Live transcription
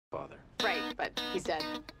father. Right, but he's dead.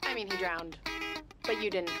 I mean, he drowned. But you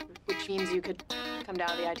didn't, which means you could come down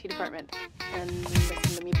to the IT department and listen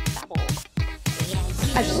to me babble.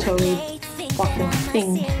 I just totally walked the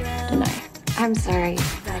thing tonight. I'm sorry.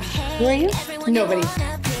 Who are you? Nobody.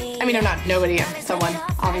 I mean, I'm not nobody. I'm someone,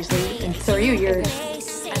 obviously. And so are you. You're an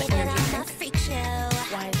energy drink.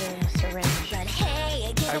 Why the syringe?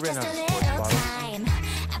 I ran out of sports bottles.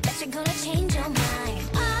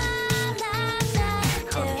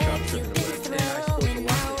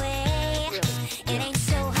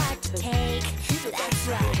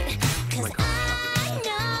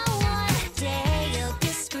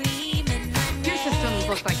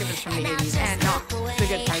 Looks like it was from the 80s, and not the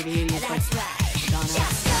good part of the 80s, like Donna.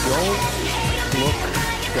 Don't look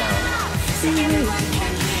down.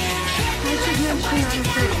 I should mention on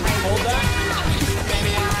the Hold that.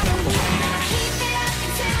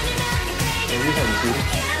 Hey, we haven't seen it.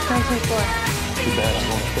 924. Too bad I'm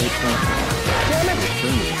going to face Damn it!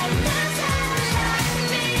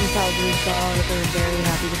 You probably saw that they were very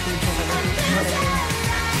happy to see each other.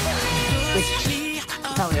 Which you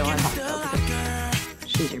probably don't want to talk about because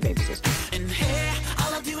she's your baby sister.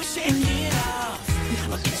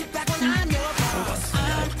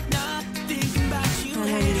 I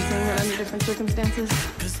know you're just saying that under different circumstances.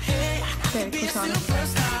 Okay, Kusana.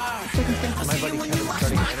 Circumstances. My buddy Kevin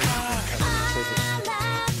starting an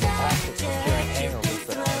energy drink has been hangovers,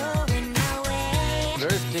 but I'm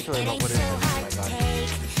very particular about what it is in my body.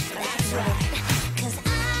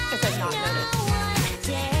 It's like not noticed.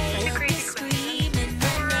 You're crazy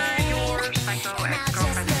or your psycho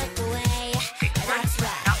ex-girlfriend.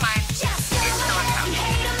 Not mine. You're still in town.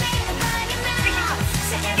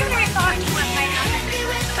 Your thoughts when my husband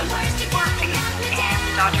was the worst and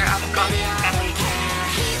Dodger out of